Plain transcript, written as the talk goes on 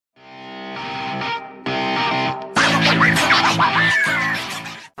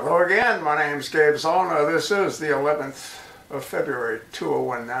again. My name's Gabe Zolna. This is the 11th of February,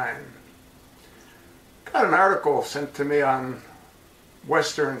 2019. Got an article sent to me on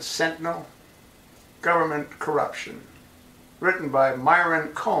Western Sentinel, Government Corruption, written by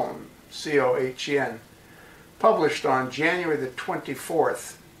Myron Cohen, C-O-H-E-N, published on January the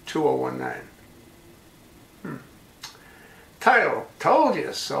 24th, 2019. Title, Told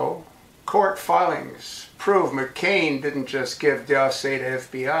You So. Court filings prove McCain didn't just give Dossier to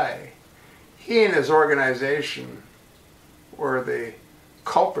FBI. He and his organization were the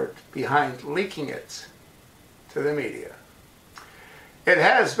culprit behind leaking it to the media. It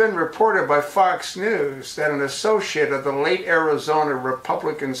has been reported by Fox News that an associate of the late Arizona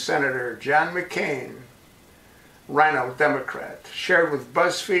Republican Senator John McCain, Rhino Democrat, shared with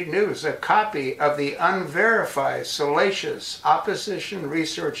BuzzFeed News a copy of the unverified, salacious opposition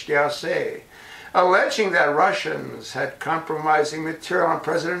research dossier, alleging that Russians had compromising material on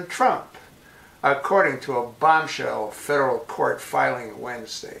President Trump, according to a bombshell federal court filing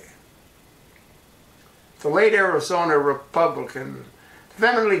Wednesday. The late Arizona Republican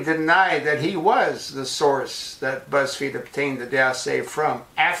vehemently denied that he was the source that BuzzFeed obtained the dossier from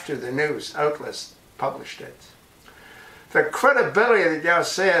after the news outlets published it. The credibility of the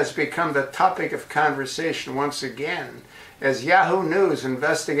dossier has become the topic of conversation once again, as Yahoo News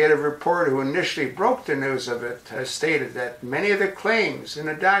investigative reporter who initially broke the news of it has stated that many of the claims in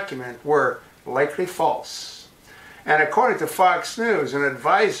the document were likely false. And according to Fox News, an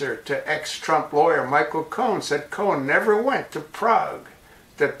advisor to ex-Trump lawyer Michael Cohen said Cohen never went to Prague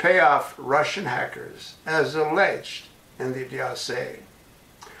to pay off Russian hackers, as alleged in the dossier.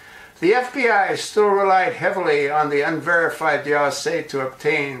 The FBI still relied heavily on the unverified dossier to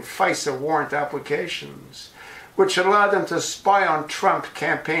obtain FISA warrant applications, which allowed them to spy on Trump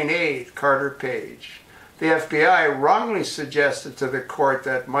campaign aide Carter Page. The FBI wrongly suggested to the court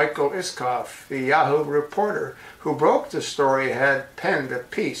that Michael Iskoff, the Yahoo reporter who broke the story, had penned a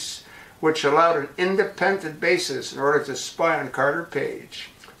piece which allowed an independent basis in order to spy on Carter Page,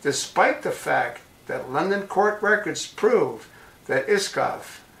 despite the fact that London court records prove that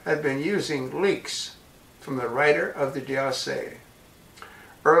Iskoff had been using leaks from the writer of the dossier.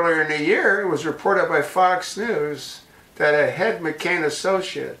 Earlier in the year, it was reported by Fox News that a head McCain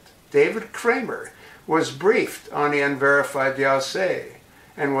associate, David Kramer, was briefed on the unverified dossier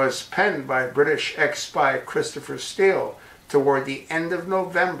and was penned by British ex-spy Christopher Steele toward the end of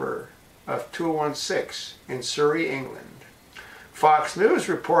November of 2016 in Surrey, England. Fox News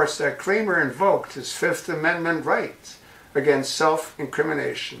reports that Kramer invoked his Fifth Amendment right against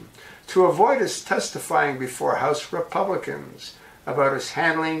self-incrimination to avoid his testifying before House Republicans about his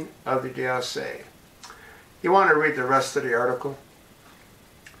handling of the dossier. You want to read the rest of the article?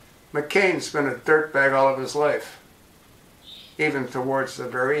 McCain's been a dirtbag all of his life, even towards the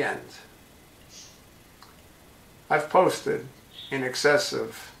very end. I've posted in excess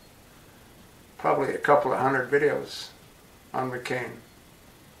of probably a couple of hundred videos on McCain.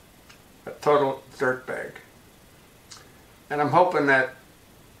 A total dirtbag. And I'm hoping that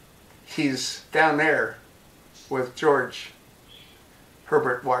he's down there with George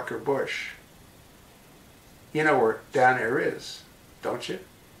Herbert Walker Bush. You know where down there is, don't you?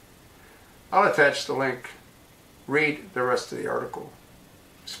 I'll attach the link. Read the rest of the article.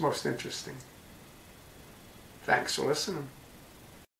 It's most interesting. Thanks for listening.